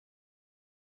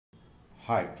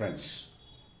Hi friends,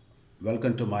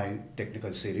 welcome to my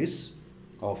technical series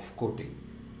of coating.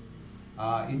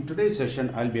 In today's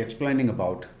session, I'll be explaining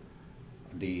about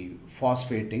the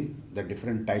phosphating, the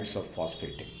different types of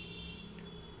phosphating,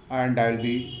 and I'll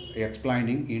be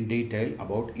explaining in detail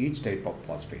about each type of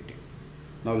phosphating.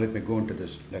 Now let me go into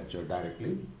this lecture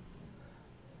directly.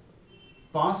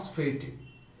 Phosphating,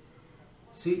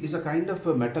 see, is a kind of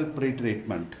a metal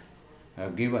pretreatment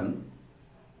given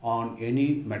on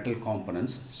any metal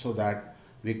components so that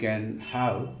we can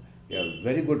have a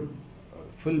very good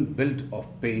film build of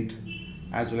paint,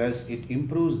 as well as it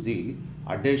improves the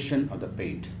adhesion of the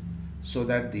paint so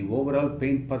that the overall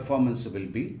paint performance will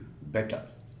be better,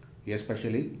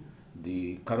 especially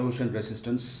the corrosion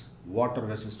resistance, water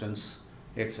resistance,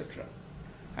 etc.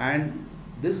 And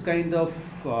this kind of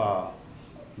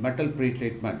metal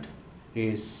pretreatment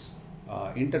is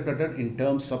interpreted in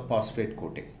terms of phosphate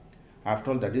coating.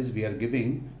 After all, that is, we are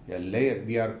giving a layer,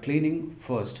 we are cleaning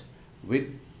first with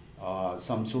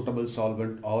some suitable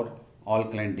solvent or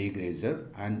alkaline degreaser,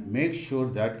 and make sure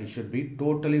that it should be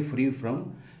totally free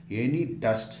from any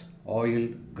dust, oil,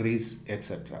 grease,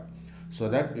 etc. So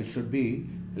that it should be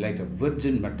like a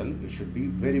virgin metal. It should be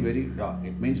very raw.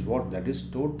 It means what? That is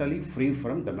totally free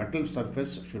from, the metal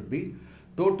surface should be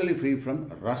totally free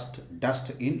from rust, dust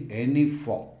in any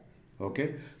form.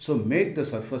 Okay, so make the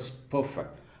surface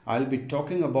perfect. I'll be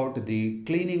talking about the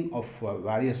cleaning of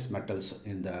various metals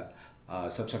in the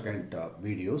subsequent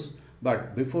videos.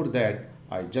 But before that,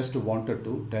 I just wanted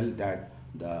to tell that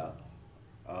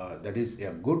that is a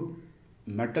good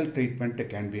metal treatment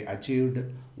can be achieved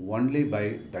only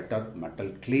by better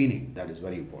metal cleaning. That is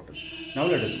very important. Now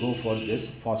let us go for this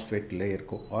phosphate layer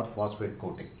or phosphate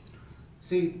coating.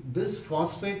 See, this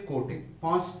phosphate coating,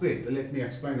 phosphate, let me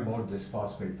explain about this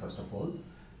phosphate first of all.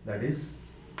 That is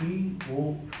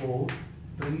PO4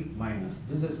 3 minus.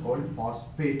 This is called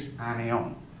phosphate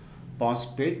anion.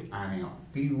 Phosphate anion.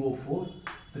 PO4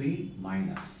 3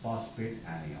 minus. Phosphate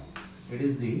anion. It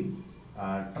is the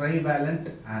trivalent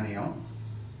anion,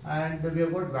 and we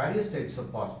have got various types of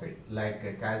phosphate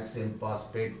like calcium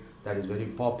phosphate, that is very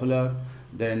popular.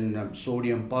 Then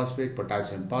sodium phosphate,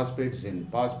 potassium phosphate,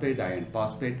 zinc phosphate, iron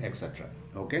phosphate, etc.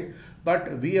 Okay,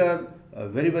 but we are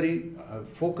very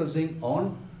focusing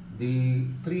on the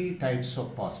three types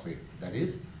of phosphate, that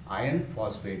is iron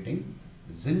phosphating,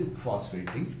 zinc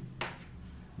phosphating,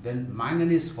 then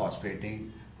manganese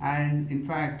phosphating, and in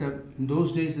fact in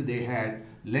those days they had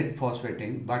lead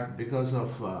phosphating, but because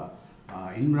of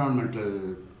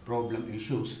environmental problem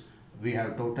issues we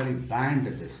have totally banned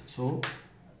this. So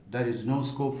there is no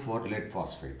scope for lead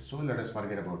phosphate. So let us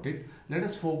forget about it. Let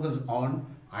us focus on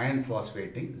iron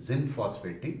phosphating, zinc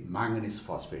phosphating, manganese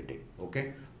phosphating.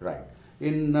 Okay, right.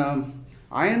 In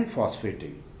iron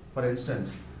phosphating, for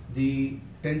instance, the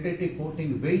tentative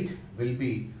coating weight will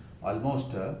be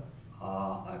almost 30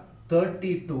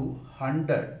 to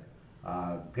 100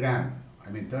 gram,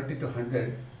 30 to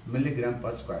 100 milligram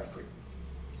per square feet.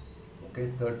 Okay,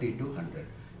 30 to 100.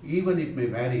 Even it may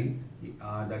vary,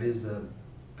 that is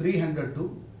 300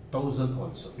 to 1000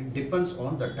 also. It depends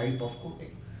on the type of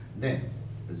coating. Then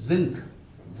zinc.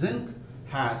 Zinc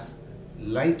has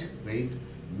light weight,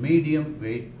 medium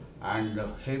weight, and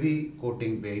heavy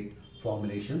coating weight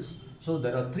formulations. So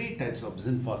there are three types of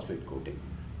zinc phosphate coating.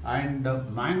 And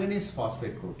manganese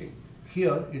phosphate coating,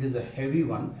 here it is a heavy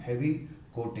one, heavy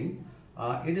coating.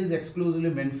 It is exclusively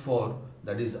meant for,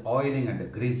 that is, oiling and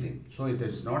greasing. So it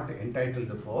is not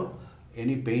entitled for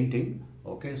any painting.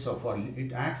 Okay, so for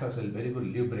it acts as a very good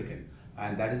lubricant,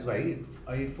 and that is why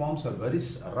it forms a very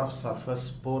rough surface,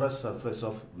 porous surface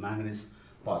of manganese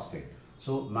phosphate.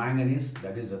 So manganese,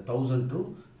 that is 1000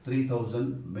 to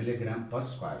 3000 milligram per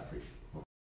square feet. Okay.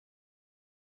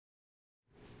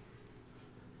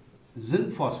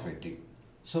 Zinc phosphating.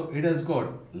 So it has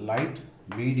got light,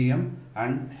 medium,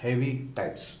 and heavy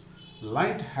types.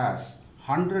 Light has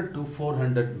 100 to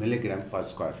 400 milligram per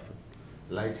square foot.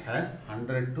 Light has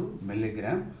 100 to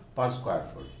milligram per square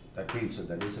foot. That means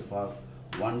that is for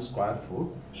 1 square foot,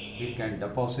 it can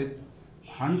deposit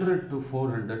 100 to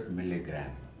 400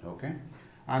 milligram. Okay,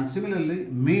 and similarly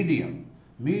medium.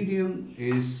 Medium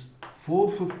is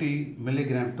 450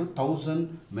 milligram to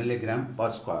 1000 milligram per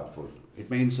square foot.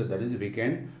 It means that is we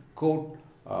can coat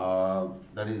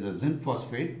that is a zinc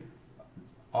phosphate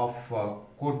of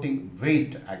coating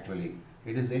weight. Actually,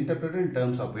 it is interpreted in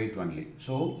terms of weight only.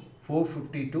 So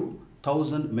 450 to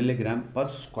 1000 milligram per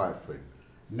square feet.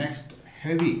 Next,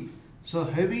 heavy. So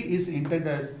heavy is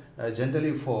intended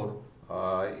generally for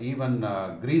even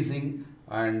greasing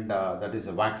and that is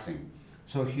a waxing.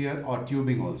 So here, or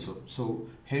tubing also. So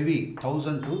heavy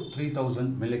 1000 to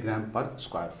 3000 milligram per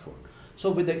square foot.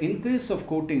 So with the increase of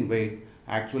coating weight,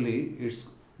 actually it's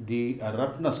the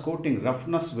roughness, coating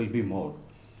roughness will be more,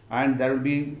 and there will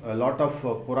be a lot of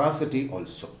porosity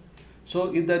also.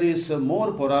 So if there is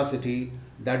more porosity,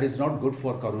 that is not good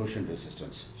for corrosion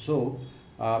resistance. So,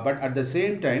 but at the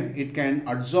same time, it can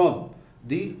absorb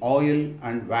the oil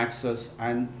and waxes,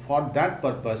 and for that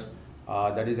purpose,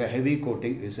 that is a heavy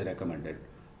coating is recommended.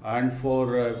 And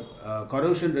for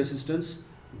corrosion resistance,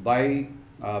 by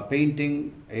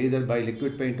painting either by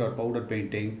liquid paint or powder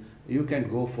painting, you can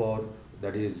go for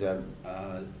that is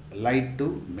light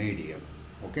to medium.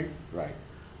 Okay, right.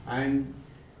 And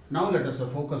now let us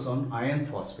focus on iron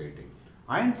phosphating.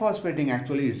 Iron phosphating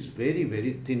actually is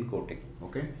very thin coating.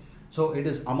 Okay, so it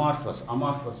is amorphous.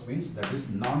 Amorphous means that is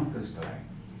non-crystalline.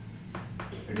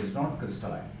 It is not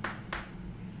crystalline,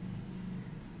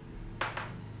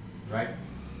 right?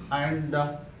 And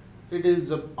it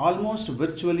is almost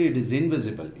virtually it is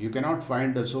invisible. You cannot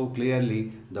find so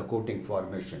clearly the coating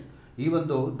formation, even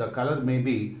though the color may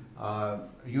be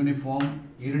uniform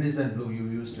iridescent blue, we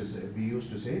used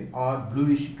to say, or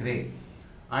bluish gray.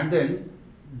 And then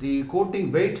the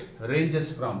coating weight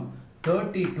ranges from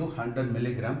 30 to 100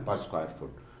 milligram per square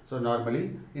foot. So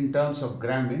normally in terms of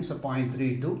gram means a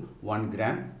 0.3 to 1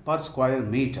 gram per square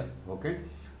meter. Okay.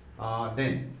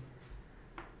 Then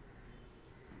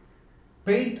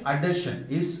paint adhesion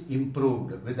is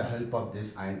improved with the help of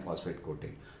this iron phosphate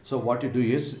coating. So what you do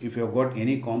is, if you have got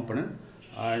any component,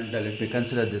 and let me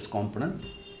consider this component.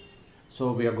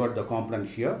 So we have got the component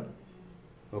here.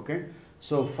 Okay.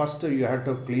 So first you have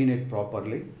to clean it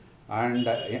properly, and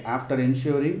after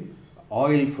ensuring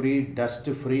oil free, dust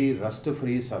free, rust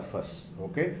free surface,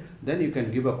 okay, then you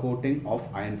can give a coating of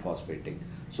iron phosphating.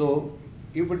 So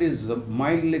if it is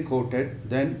mildly coated,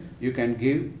 then you can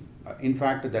give in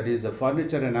fact that is a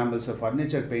furniture enamels,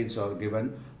 furniture paints are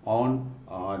given on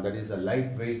that is a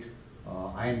lightweight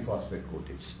iron phosphate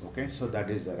coatings. Okay, so that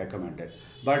is recommended.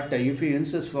 But if you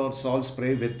insist for salt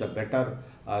spray with the better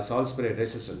salt spray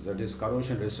resistance, that is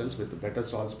corrosion resistance with better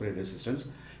salt spray resistance,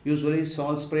 usually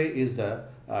salt spray is the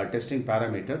testing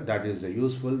parameter that is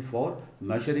useful for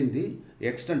measuring the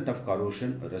extent of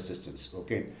corrosion resistance.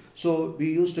 Okay, so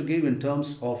we used to give in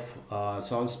terms of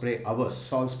salt spray hours,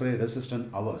 salt spray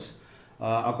resistant hours,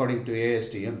 according to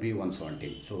ASTM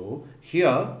B117. So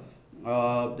here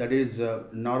that is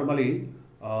normally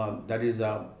that is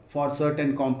for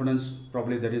certain components,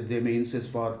 probably that is they may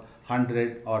insist for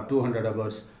 100 or 200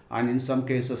 hours, and in some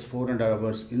cases 400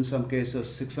 hours, in some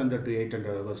cases 600 to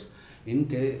 800 hours.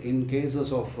 In case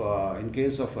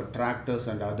of tractors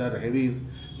and other heavy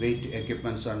weight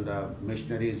equipments and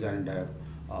machineries and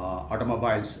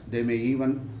automobiles, they may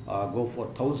even go for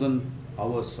 1000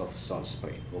 hours of salt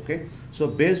spray. Okay, so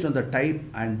based on the type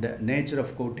and nature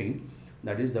of coating,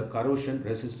 that is the corrosion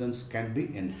resistance can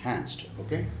be enhanced.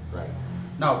 Okay, right.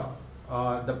 Now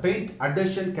the paint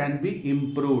adhesion can be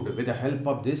improved with the help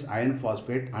of this iron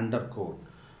phosphate undercoat.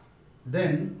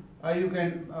 Then you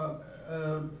can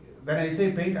when I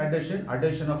say paint adhesion,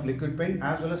 adhesion of liquid paint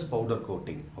as well as powder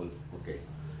coating. Okay,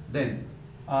 then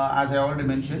as I already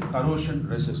mentioned, corrosion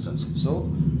resistance.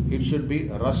 So it should be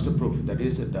rust proof, that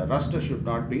is the rust should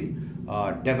not be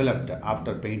developed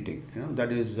after painting. You know,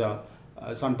 that is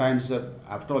sometimes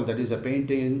after all, that is a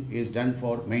painting is done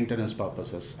for maintenance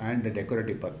purposes and the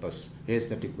decorative purpose.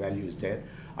 Aesthetic value is there.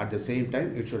 At the same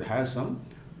time, it should have some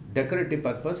decorative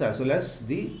purpose as well as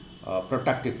the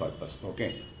protective purpose.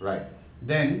 Okay, right.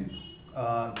 Then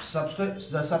the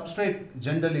substrate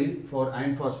generally for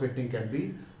iron phosphating can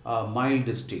be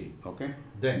mild steel. Okay,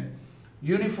 then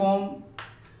uniform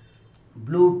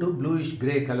blue to bluish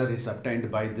gray color is obtained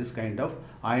by this kind of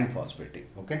iron phosphating.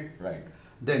 Okay, right.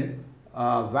 Then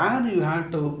where you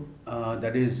have to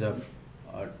that is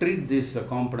treat these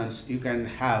components, you can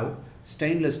have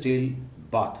stainless steel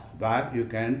bath where you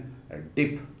can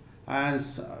dip,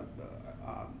 as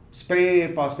spray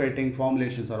phosphating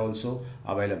formulations are also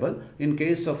available. In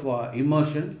case of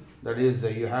immersion, that is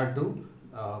you have to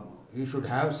you should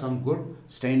have some good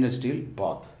stainless steel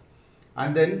bath.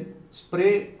 And then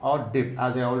spray or dip,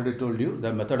 as I already told you,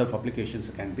 the method of applications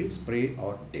can be spray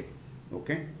or dip.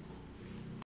 Okay.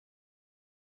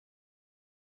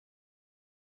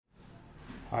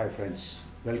 Hi friends,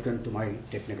 welcome to my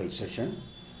technical session.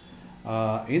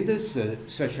 In this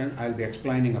session, I'll be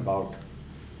explaining about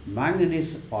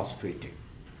manganese phosphating.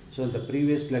 So in the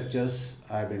previous lectures,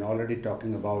 I've been already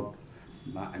talking about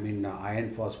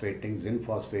iron phosphating, zinc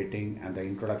phosphating, and the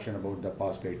introduction about the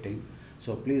phosphating.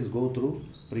 So please go through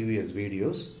previous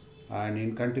videos, and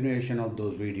in continuation of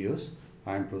those videos,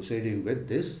 I am proceeding with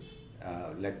this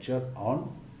lecture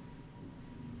on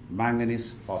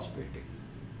manganese phosphating.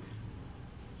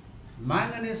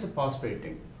 Manganese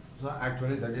phosphating. So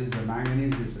actually that is the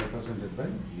manganese is represented by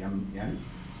Mn,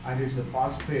 and it's a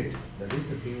phosphate, that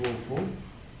is a PO4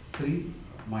 3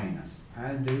 minus,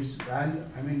 and its value,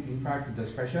 I mean in fact the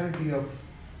specialty of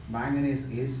manganese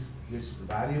is its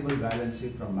variable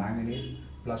valency from manganese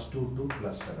 +2 to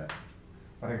 +7.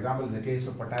 For example, in the case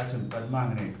of potassium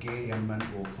permanganate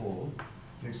KMnO4,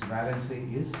 its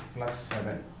valency is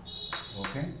 +7.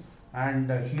 Okay, and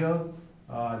here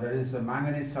there is a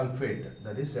manganese sulfate,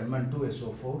 that is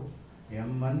Mn2SO4,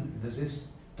 Mn, this is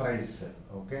thrice.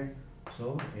 Okay,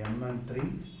 so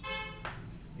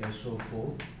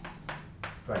Mn3SO4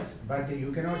 twice, but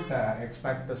you cannot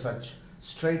expect such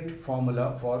straight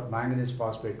formula for manganese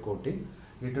phosphate coating.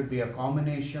 It would be a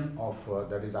combination of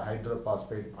that is a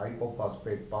hydrophosphate,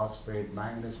 hypophosphate, phosphate,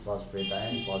 manganese phosphate,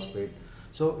 iron phosphate.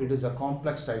 So it is a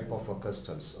complex type of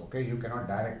crystals. Okay, you cannot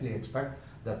directly expect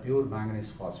the pure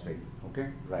manganese phosphate. Okay,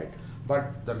 right.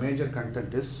 But the major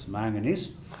content is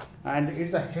manganese, and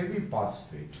it's a heavy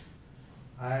phosphate.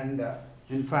 And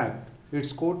in fact,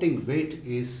 its coating weight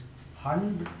is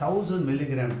 1,000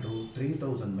 milligram to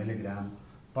 3,000 milligram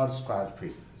per square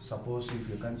feet. Suppose if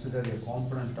you consider a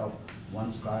component of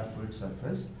 1 square foot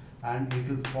surface, and it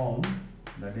will form,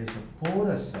 that is a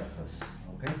porous surface.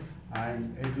 Okay,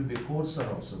 and it will be coarser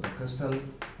also. The crystal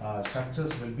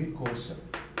structures will be coarser.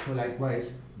 So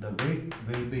likewise, the weight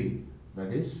will be,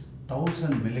 that is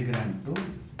 1,000 milligram to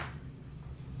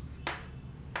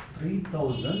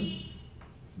 3,000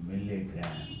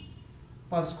 milligram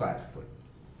per square foot,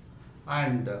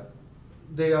 and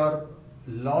they are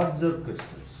larger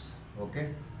crystals.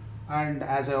 Okay, and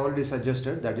as I already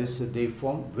suggested, that is they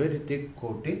form very thick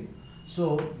coating.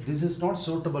 So this is not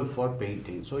suitable for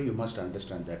painting, so you must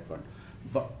understand that one.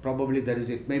 But probably that is,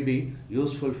 it may be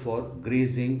useful for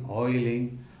greasing,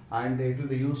 oiling, and it will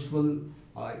be useful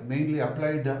mainly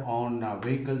applied on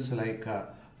vehicles like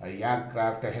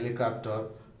aircraft, helicopter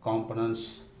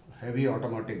components, heavy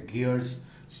automatic gears,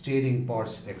 steering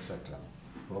parts, etc.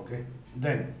 Okay,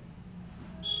 then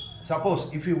suppose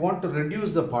if you want to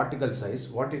reduce the particle size,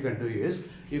 what you can do is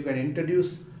you can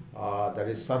introduce that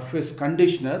is surface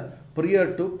conditioner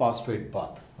prior to phosphate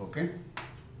bath. Okay,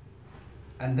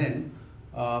 and then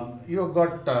you have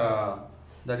got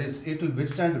that is, it will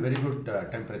withstand very good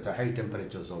temperature, high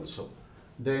temperatures also.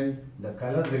 Then the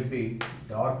color will be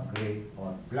dark gray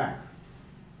or black.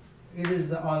 It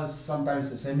is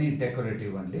sometimes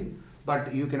semi-decorative only,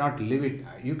 but you cannot leave it.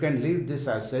 You can leave this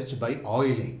as such by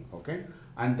oiling. Okay,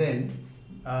 and then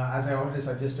as I already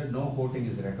suggested, no coating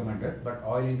is recommended, but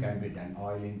oiling can be done,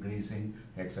 oiling, greasing,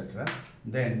 etc.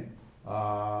 Then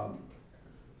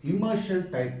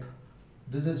immersion type,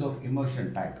 this is of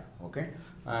immersion type. Okay,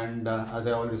 and as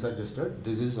I already suggested,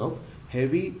 this is of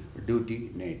heavy duty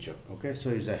nature. Okay,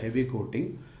 so it's a heavy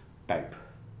coating type.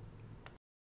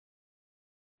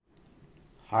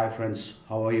 Hi friends,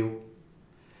 how are you?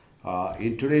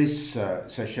 In today's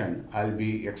session, I'll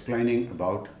be explaining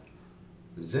about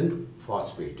zinc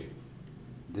phosphating.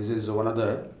 This is one of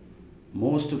the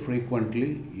most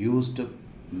frequently used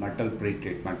metal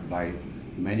pretreatment by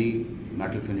many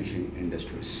metal finishing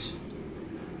industries.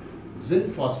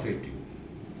 Zinc phosphating.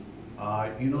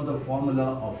 You know the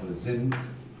formula of zinc,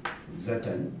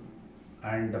 Zn,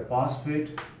 and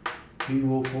phosphate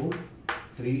PO4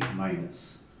 3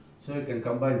 minus. So you can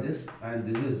combine this, and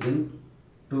this is zinc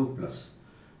 2 plus.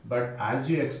 But as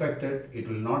you expected, it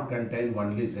will not contain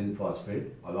only zinc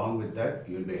phosphate. Along with that,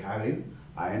 you will be having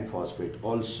iron phosphate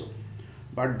also.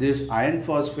 But this iron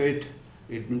phosphate,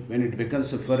 when it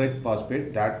becomes a ferric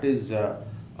phosphate, that is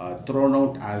thrown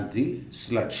out as the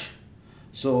sludge.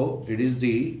 So it is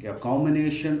a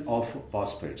combination of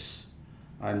phosphates.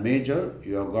 And major,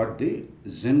 you have got the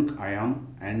zinc ion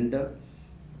and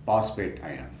phosphate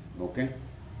ion. Okay,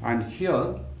 and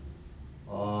here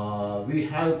we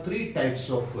have 3 types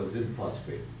of zinc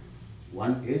phosphate.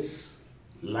 One is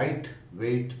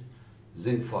lightweight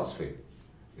zinc phosphate.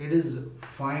 It is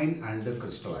fine and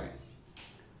crystalline.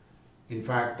 In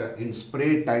fact, in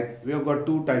spray type, we have got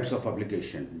 2 types of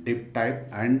application, dip type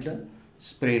and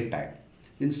spray type.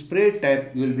 In spray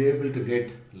type, you will be able to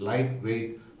get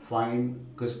lightweight, fine,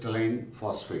 crystalline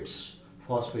phosphates,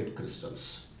 phosphate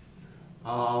crystals.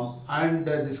 And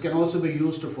this can also be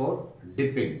used for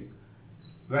dipping.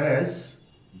 Whereas,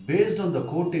 based on the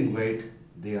coating weight,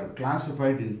 they are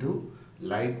classified into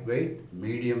lightweight,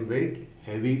 medium weight,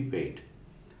 heavy weight.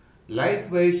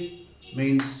 Lightweight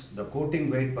means the coating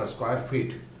weight per square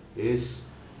feet is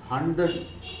 100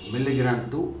 milligram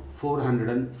to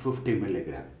 450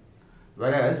 milligram.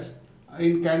 Whereas,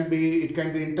 it can be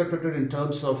interpreted in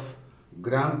terms of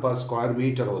gram per square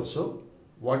meter also.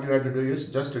 What you have to do is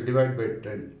just divide by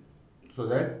 10. so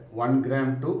that 1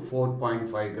 gram to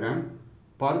 4.5 gram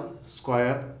per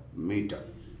square meter.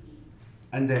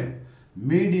 And then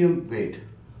medium weight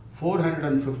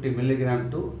 450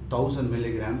 milligram to 1000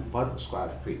 milligram per square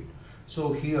feet.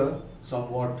 So here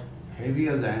somewhat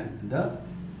heavier than the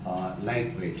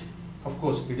lightweight. Of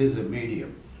course it is a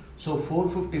medium. So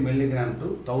 450 milligram to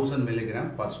 1000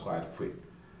 milligram per square feet.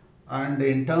 And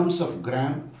in terms of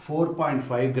gram,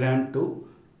 4.5 gram to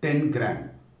 10 gram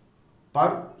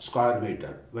per square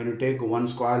meter. When you take 1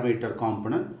 square meter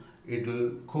component, it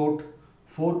will coat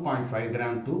 4.5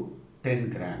 gram to 10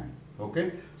 gram.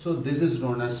 Okay, so this is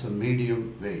known as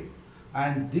medium weight,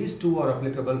 and these two are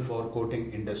applicable for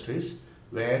coating industries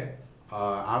where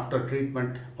after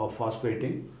treatment of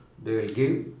phosphating they will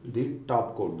give the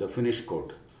top coat, the finish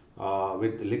coat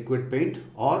with liquid paint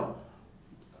or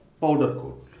powder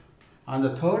coat. And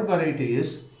the third variety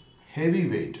is heavy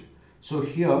weight. So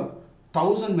here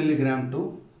 1000 milligram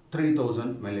to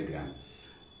 3000 milligram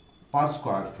per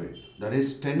square feet, that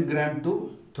is 10 gram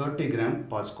to 30 gram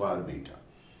per square meter.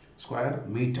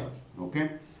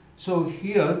 Okay, so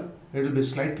here it will be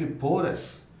slightly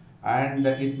porous and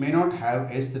it may not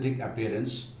have aesthetic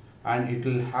appearance, and it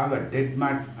will have a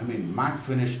matte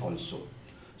finish also.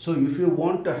 So if you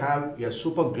want to have a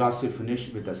super glossy finish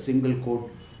with a single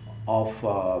coat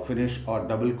of finish or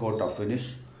double coat of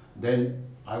finish, then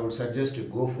I would suggest you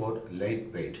go for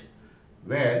lightweight,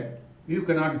 where you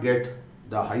cannot get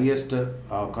the highest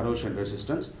corrosion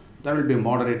resistance. There will be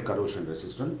moderate corrosion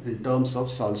resistance in terms of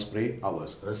salt spray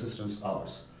resistance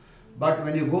hours. But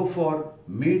when you go for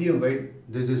medium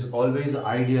weight, this is always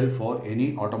ideal for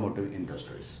any automotive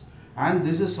industries. And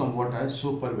this is somewhat a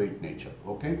super weight nature.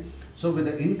 Okay. So with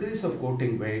the increase of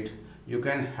coating weight, you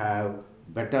can have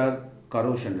better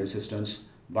corrosion resistance,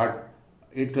 but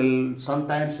it will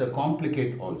sometimes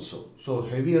complicate also. So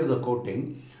heavier the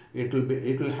coating, it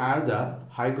will have the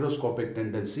hygroscopic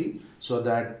tendency, so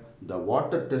that the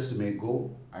water test may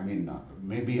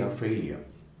may be a failure.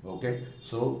 Okay,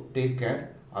 so take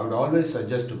care. I would always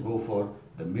suggest to go for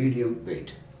the medium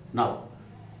weight. Now,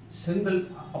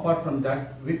 apart from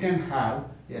that, we can have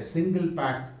a single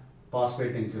pack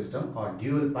phosphating system or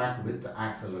dual pack with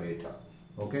accelerator.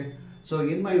 Okay, so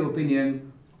in my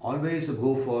opinion, always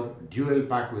go for dual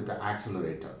pack with the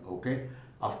accelerator. Okay,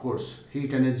 of course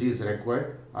heat energy is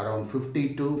required around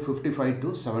 50 to 55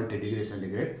 to 70 degrees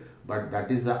centigrade, but that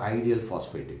is the ideal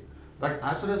phosphating. But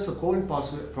as far as the cold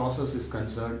process is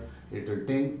concerned, it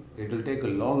will take a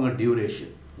longer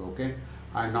duration. Okay,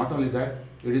 and not only that,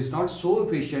 it is not so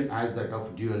efficient as that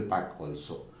of dual pack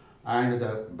also. And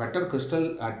the better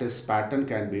crystal test pattern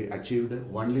can be achieved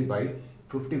only by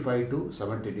 55 to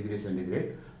 70 degrees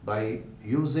centigrade by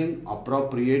using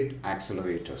appropriate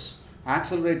accelerators.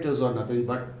 Accelerators are nothing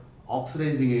but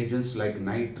oxidizing agents like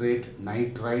nitrate,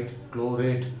 nitrite,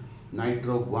 chlorate,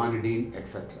 nitroguanidine,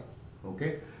 etc.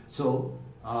 Okay, so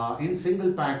in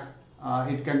single pack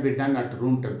it can be done at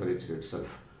room temperature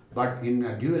itself, but in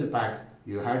a dual pack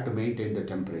you have to maintain the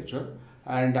temperature.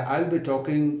 And I'll be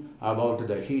talking about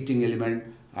the heating element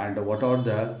and what are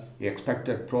the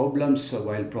expected problems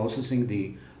while processing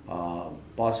the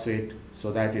phosphate,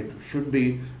 so that it should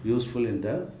be useful in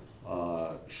the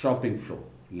shopping floor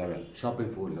level.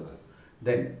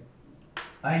 Then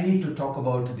I need to talk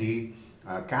about the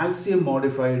calcium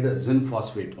modified zinc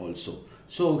phosphate also.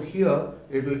 So here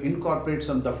it will incorporate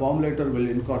the formulator will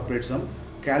incorporate some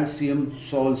calcium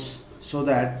salts, so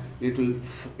that it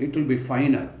will be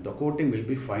finer. The coating will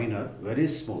be finer, very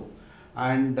smooth,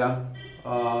 and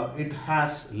it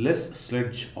has less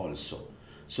sludge also.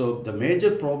 So the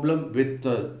major problem with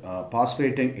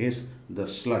phosphating is the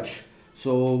sludge.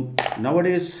 So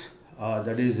nowadays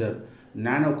that is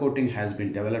nano coating has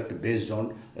been developed based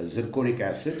on zirconic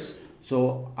acids.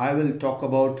 So I will talk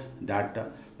about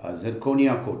that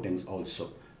zirconia coatings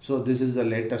also. So this is the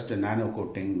latest nano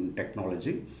coating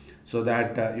technology, so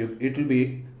that it will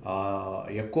be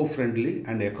eco-friendly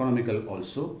and economical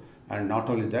also. And not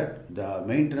only that, the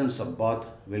maintenance of bath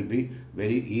will be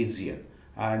very easier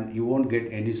and you won't get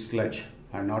any sludge.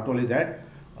 And not only that,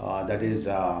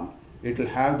 it will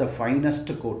have the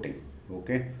finest coating.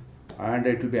 Okay, and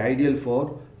it will be ideal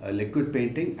for liquid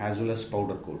painting as well as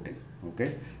powder coating.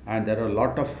 Okay, and there are a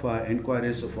lot of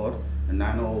inquiries for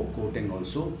nano coating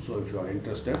also. So if you are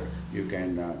interested, you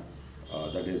can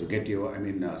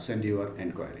send your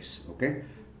inquiries. Okay,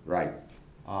 right.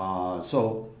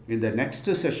 So in the next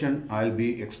session I'll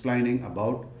be explaining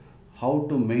about how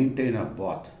to maintain a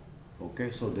bath.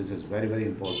 Okay, so this is very, very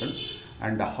important,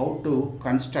 and how to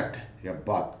construct a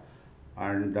bath,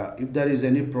 and if there is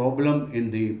any problem in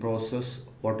the process,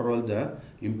 what are all the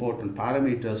important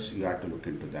parameters you have to look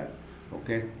into that.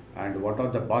 okay, and what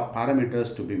are the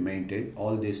parameters to be maintained.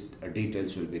 All these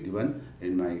details will be given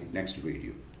in my next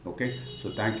video. Okay,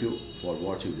 so thank you for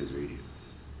watching this video.